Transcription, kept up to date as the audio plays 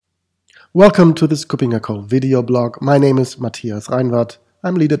Welcome to this KuppingerCole video blog. My name is Matthias Reinwarth.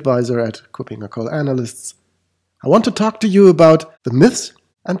 I'm lead advisor at KuppingerCole Analysts. I want to talk to you about the myths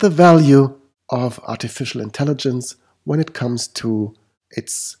and the value of artificial intelligence when it comes to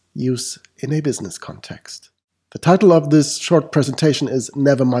its use in a business context. The title of this short presentation is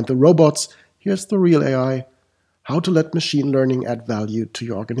Never Mind the Robots. Here's the real AI. How to let machine learning add value to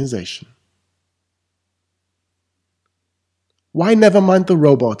your organization. Why never mind the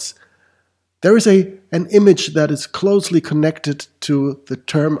robots? There is an image that is closely connected to the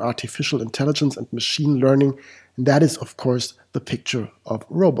term artificial intelligence and machine learning, and that is, of course, the picture of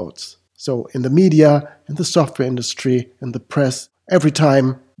robots. So in the media, in the software industry, in the press, every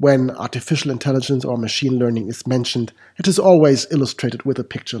time when artificial intelligence or machine learning is mentioned, it is always illustrated with a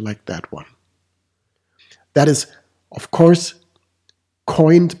picture like that one. That is, of course,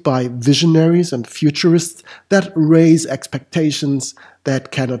 coined by visionaries and futurists that raise expectations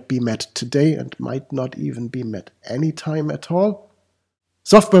that cannot be met today and might not even be met any time at all.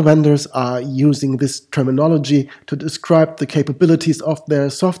 Software vendors are using this terminology to describe the capabilities of their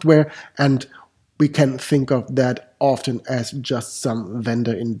software, and we can think of that often as just some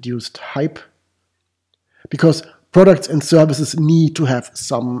vendor-induced hype. Because products and services need to have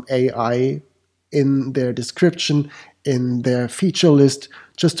some AI in their description, in their feature list,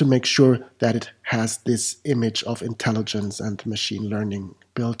 just to make sure that it has this image of intelligence and machine learning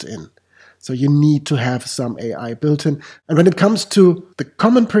built in. So you need to have some AI built in. And when it comes to the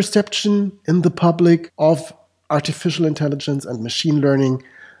common perception in the public of artificial intelligence and machine learning,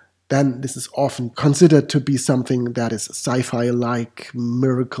 then this is often considered to be something that is sci-fi-like,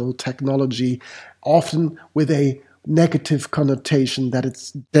 miracle technology, often with a negative connotation that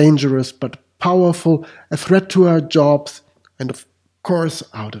it's dangerous but powerful, a threat to our jobs, and of course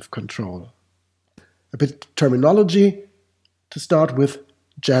out of control. A bit of terminology to start with: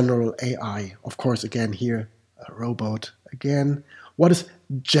 general AI. Of course, again here, a robot again. What is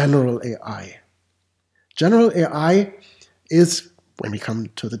general AI? General AI is, when we come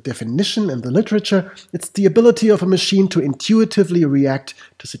to the definition in the literature, it's the ability of a machine to intuitively react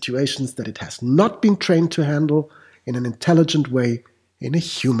to situations that it has not been trained to handle in an intelligent way, in a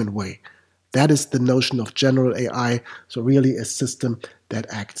human way. That is the notion of general AI, so really a system that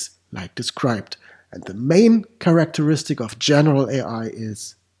acts like described. And the main characteristic of general AI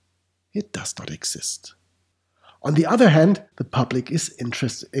is it does not exist. On the other hand, the public is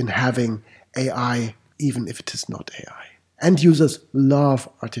interested in having AI, even if it is not AI. End users love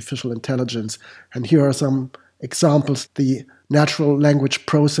artificial intelligence, and here are some examples: the natural language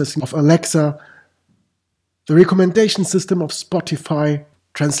processing of Alexa, the recommendation system of Spotify,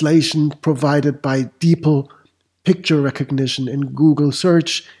 translation provided by DeepL, picture recognition in Google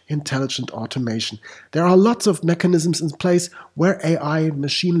search, intelligent automation. There are lots of mechanisms in place where AI and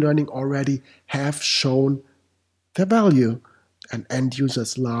machine learning already have shown their value, and end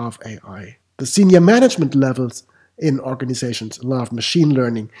users love AI. The senior management levels in organizations love machine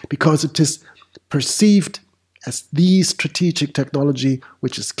learning because it is perceived as the strategic technology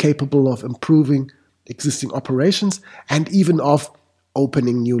which is capable of improving existing operations and even of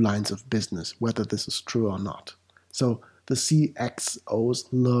opening new lines of business, whether this is true or not. So the CXOs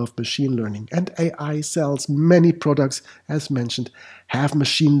love machine learning, and AI sells many products, as mentioned, have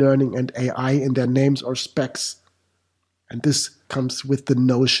machine learning and AI in their names or specs. And this comes with the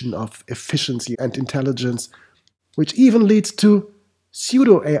notion of efficiency and intelligence, which even leads to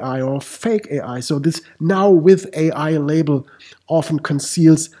pseudo-AI or fake AI. So this now with AI label often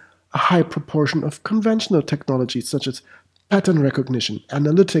conceals a high proportion of conventional technologies such as pattern recognition,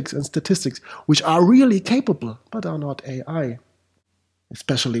 analytics, and statistics, which are really capable but are not AI,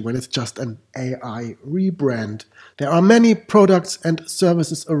 especially when it's just an AI rebrand. There are many products and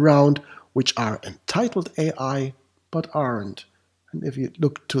services around which are entitled AI but aren't. And if you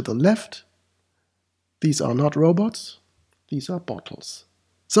look to the left, these are not robots, these are bottles.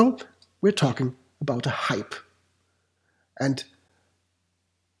 So we're talking about a hype. And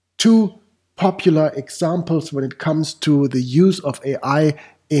two popular examples when it comes to the use of AI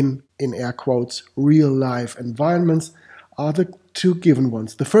in air quotes, real-life environments are the two given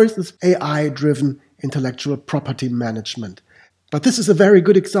ones. The first is AI-driven intellectual property management. But this is a very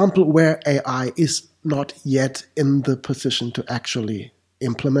good example where AI is not yet in the position to actually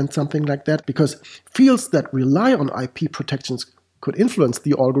implement something like that, because fields that rely on IP protections could influence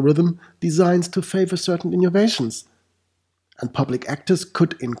the algorithm designs to favor certain innovations. And public actors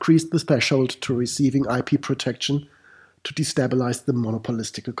could increase the threshold to receiving IP protection to destabilize the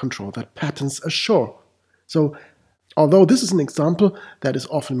monopolistical control that patents assure. So, although this is an example that is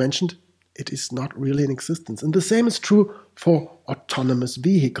often mentioned, it is not really in existence. And the same is true for autonomous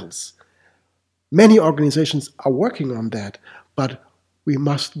vehicles. Many organizations are working on that, but we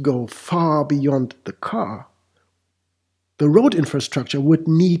must go far beyond the car. The road infrastructure would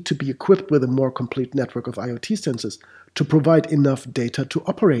need to be equipped with a more complete network of IoT sensors to provide enough data to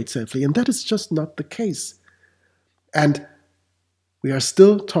operate safely, and that is just not the case. And we are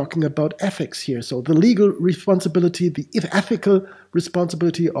still talking about ethics here. So the legal responsibility, the ethical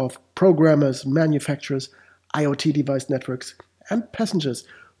responsibility of programmers, manufacturers, IoT device networks, and passengers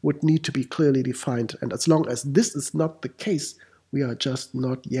would need to be clearly defined. And as long as this is not the case, we are just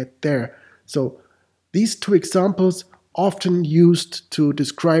not yet there. So these two examples, often used to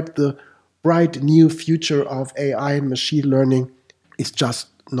describe the bright new future of AI and machine learning, is just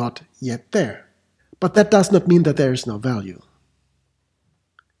not yet there. But that does not mean that there is no value.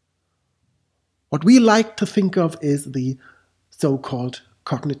 What we like to think of is the so-called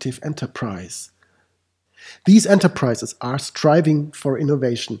cognitive enterprise. These enterprises are striving for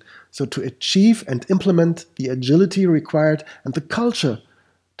innovation, so to achieve and implement the agility required and the culture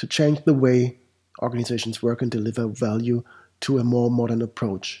to change the way organizations work and deliver value to a more modern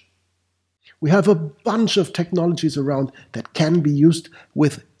approach. We have a bunch of technologies around that can be used,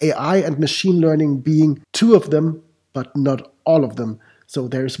 with AI and machine learning being two of them, but not all of them. So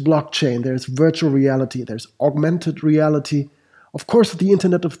there's blockchain, there's virtual reality, there's augmented reality, of course the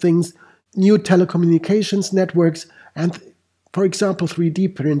Internet of Things, new telecommunications networks, and, for example,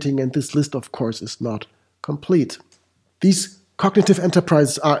 3D printing, and this list, of course, is not complete. These cognitive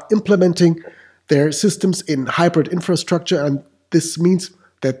enterprises are implementing their systems in hybrid infrastructure, and this means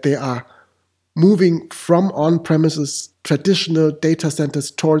that they are moving from on-premises traditional data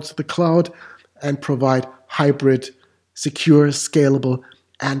centers towards the cloud and provide hybrid, secure, scalable,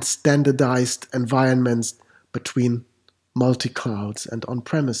 and standardized environments between multi-clouds and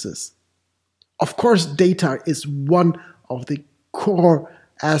on-premises. Of course, data is one of the core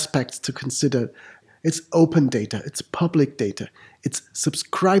aspects to consider. It's open data, it's public data, it's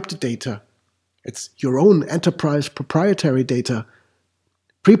subscribed data, it's your own enterprise proprietary data,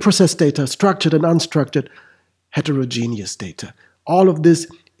 preprocessed data, structured and unstructured, heterogeneous data. All of this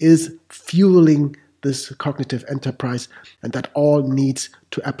is fueling this cognitive enterprise, and that all needs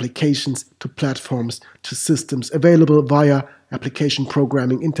to applications, to platforms, to systems available via application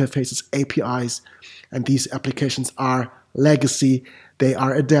programming interfaces, APIs. And these applications are legacy, they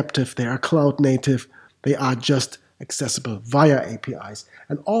are adaptive, they are cloud native, they are just accessible via APIs.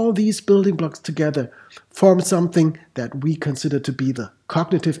 And all these building blocks together form something that we consider to be the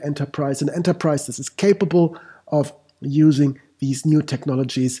cognitive enterprise, an enterprise that is capable of using these new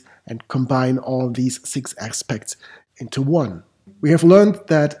technologies and combine all these 6 aspects into one. We have learned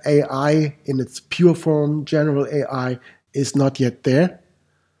that AI in its pure form, general AI, is not yet there.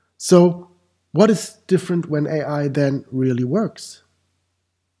 So what is different when AI then really works?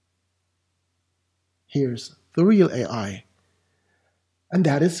 Here's the real AI. And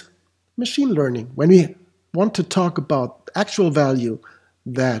that is machine learning. When we want to talk about actual value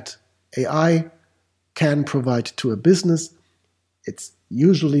that AI can provide to a business, it's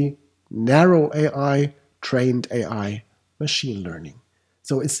usually narrow AI, trained AI, machine learning.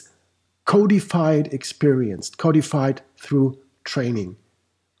 So it's codified experience, codified through training.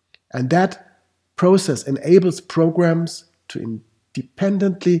 And that process enables programs to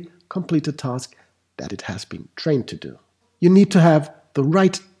independently complete a task that it has been trained to do. You need to have the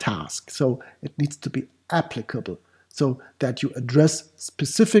right task, so it needs to be applicable, so that you address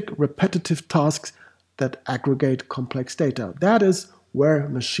specific repetitive tasks that aggregate complex data. That is where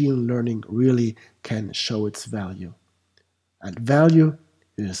machine learning really can show its value. And value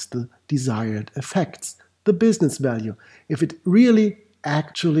is the desired effects, the business value. If it really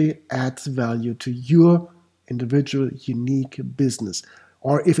actually adds value to your individual unique business,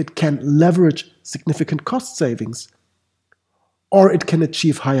 or if it can leverage significant cost savings, or it can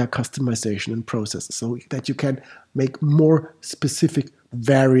achieve higher customization in processes so that you can make more specific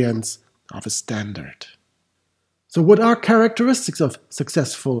variants of a standard. So what are characteristics of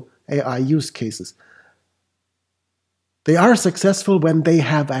successful AI use cases? They are successful when they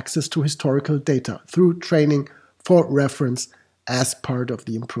have access to historical data through training for reference as part of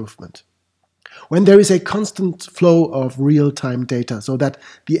the improvement. When there is a constant flow of real-time data so that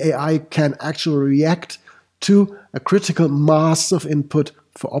the AI can actually react to a critical mass of input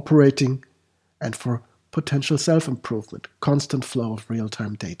for operating and for potential self-improvement, constant flow of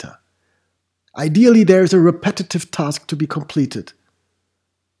real-time data. Ideally, there is a repetitive task to be completed.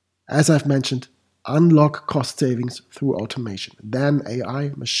 As I've mentioned, unlock cost savings through automation. Then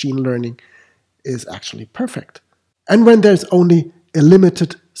AI, machine learning, is actually perfect. And when there's only a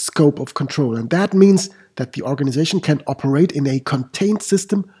limited scope of control, and that means that the organization can operate in a contained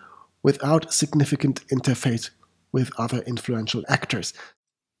system without significant interface with other influential actors.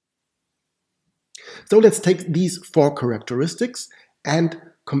 So let's take these 4 characteristics and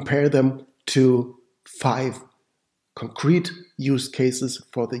compare them to 5 concrete use cases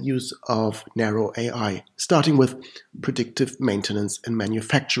for the use of narrow AI, starting with predictive maintenance in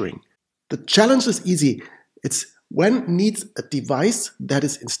manufacturing. The challenge is easy. It's when needs a device that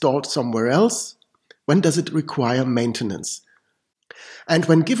is installed somewhere else, when does it require maintenance? And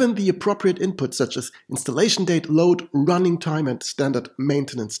when given the appropriate inputs such as installation date, load, running time, and standard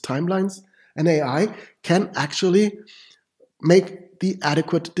maintenance timelines, an AI can actually make the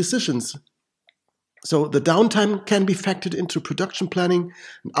adequate decisions. So the downtime can be factored into production planning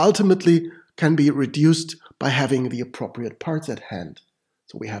and ultimately can be reduced by having the appropriate parts at hand.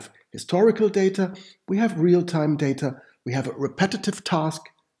 So we have historical data, we have real-time data, we have a repetitive task,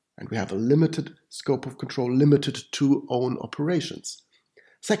 and we have a limited scope of control limited to own operations.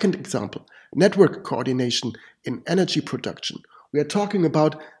 Second example, network coordination in energy production. We are talking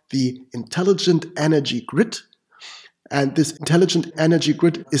about the intelligent energy grid, and this intelligent energy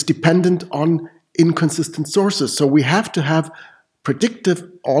grid is dependent on inconsistent sources. So we have to have predictive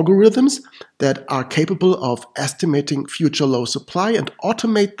algorithms that are capable of estimating future low supply and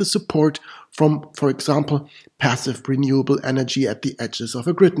automate the support from, for example, passive renewable energy at the edges of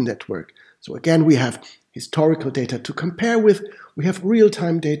a grid network. So again, we have historical data to compare with, we have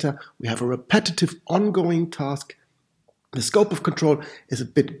real-time data, we have a repetitive ongoing task. The scope of control is a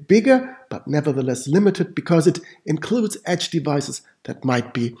bit bigger, but nevertheless limited because it includes edge devices that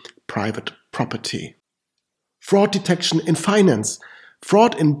might be private property. Fraud detection in finance.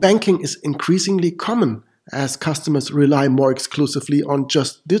 Fraud in banking is increasingly common as customers rely more exclusively on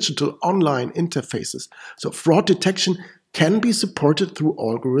just digital online interfaces. So fraud detection can be supported through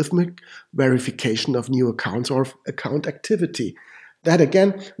algorithmic verification of new accounts or account activity. That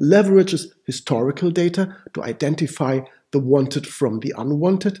again leverages historical data to identify the wanted from the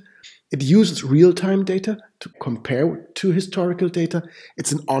unwanted. It uses real-time data to compare to historical data.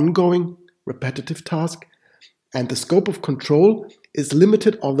 It's an ongoing, repetitive task. And the scope of control is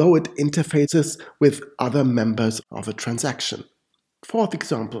limited, although it interfaces with other members of a transaction. Fourth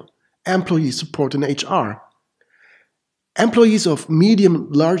example, employee support in HR. Employees of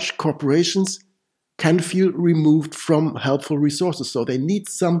medium-large corporations can feel removed from helpful resources, so they need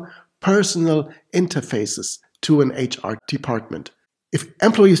some personal interfaces to an HR department. If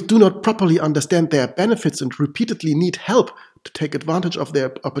employees do not properly understand their benefits and repeatedly need help to take advantage of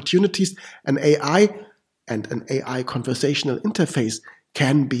their opportunities, an AI and an AI conversational interface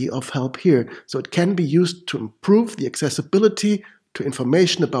can be of help here. So it can be used to improve the accessibility to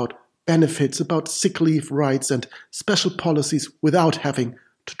information about benefits, about sick leave rights and special policies without having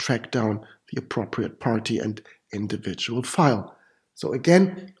to track down the appropriate party and individual file. So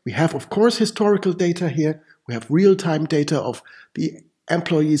again, we have, of course, historical data here. We have real-time data of the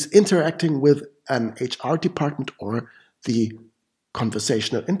employees interacting with an HR department or the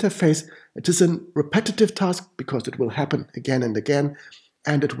conversational interface. It is a repetitive task because it will happen again and again,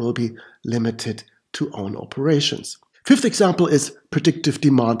 and it will be limited to own operations. Fifth example is predictive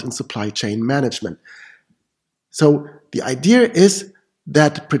demand and supply chain management. So the idea is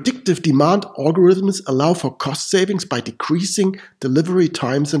that predictive demand algorithms allow for cost savings by decreasing delivery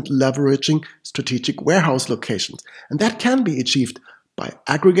times and leveraging strategic warehouse locations. And that can be achieved by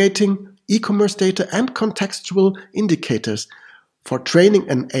aggregating e-commerce data and contextual indicators for training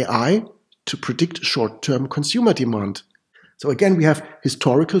an AI to predict short-term consumer demand. So again, we have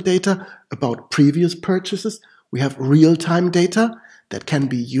historical data about previous purchases. We have real-time data that can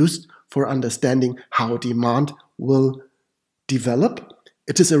be used for understanding how demand will develop.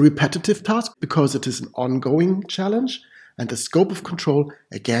 It is a repetitive task because it is an ongoing challenge, and the scope of control,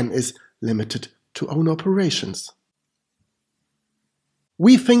 again, is limited to own operations.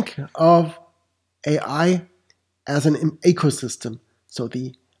 We think of AI as an ecosystem. So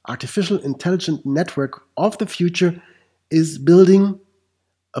the artificial intelligent network of the future is building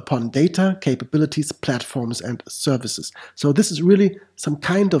upon data, capabilities, platforms, and services. So this is really some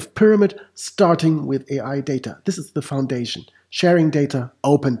kind of pyramid starting with AI data. This is the foundation. Sharing data,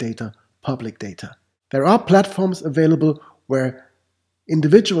 open data, public data. There are platforms available where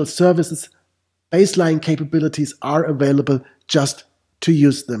individual services, baseline capabilities are available just to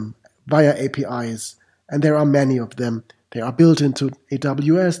use them via APIs. And there are many of them. They are built into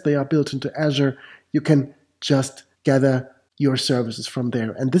AWS, they are built into Azure. You can just gather your services from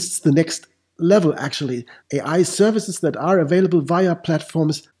there. And this is the next level, actually. AI services that are available via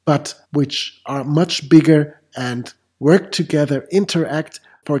platforms, but which are much bigger and work together, interact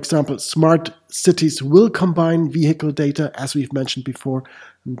For example, smart cities will combine vehicle data, as we've mentioned before.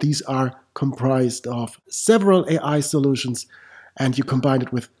 And these are comprised of several AI solutions, and you combine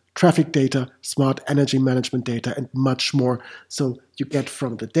it with traffic data, smart energy management data, and much more. So you get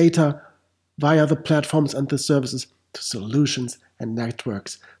from the data via the platforms and the services to solutions and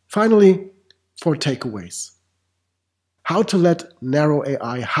networks. Finally, 4 takeaways. How to let narrow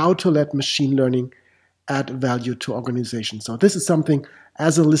AI, how to let machine learning add value to organizations. So this is something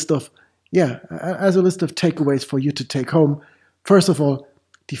as a list of takeaways for you to take home. First of all,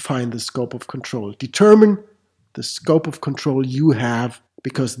 define the scope of control. Determine the scope of control you have,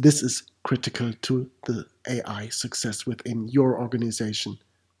 because this is critical to the AI success within your organization.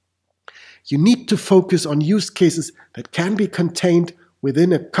 You need to focus on use cases that can be contained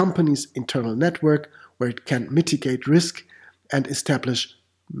within a company's internal network, where it can mitigate risk and establish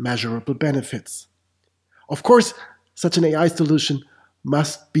measurable benefits. Of course, such an AI solution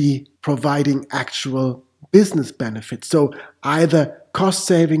must be providing actual business benefits. So either cost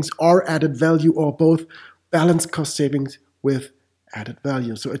savings or added value, or both. Balance cost savings with added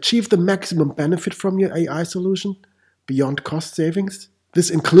value. So achieve the maximum benefit from your AI solution beyond cost savings. This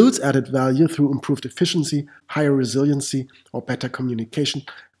includes added value through improved efficiency, higher resiliency, or better communication.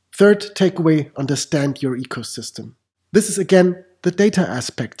 Third takeaway, understand your ecosystem. This is again the data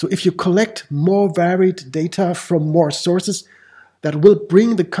aspect. So if you collect more varied data from more sources, that will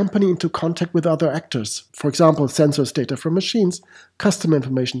bring the company into contact with other actors. For example, sensors data from machines, customer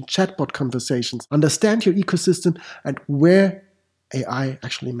information, chatbot conversations. Understand your ecosystem and where AI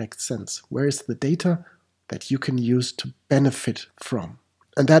actually makes sense. Where is the data that you can use to benefit from?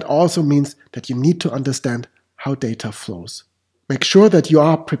 And that also means that you need to understand how data flows. Make sure that you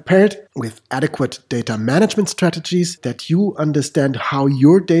are prepared with adequate data management strategies, that you understand how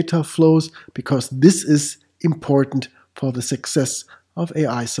your data flows, because this is important for the success of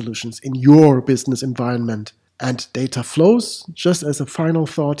AI solutions in your business environment. And data flows, just as a final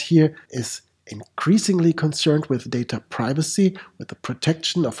thought here, is increasingly concerned with data privacy, with the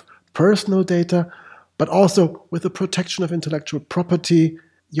protection of personal data, but also with the protection of intellectual property,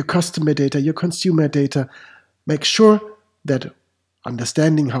 your customer data, your consumer data. Make sure that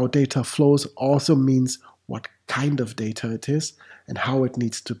understanding how data flows also means what kind of data it is and how it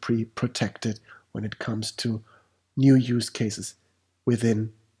needs to be protected when it comes to new use cases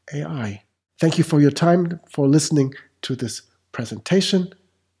within AI. Thank you for your time, for listening to this presentation.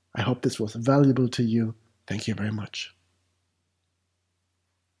 I hope this was valuable to you. Thank you very much.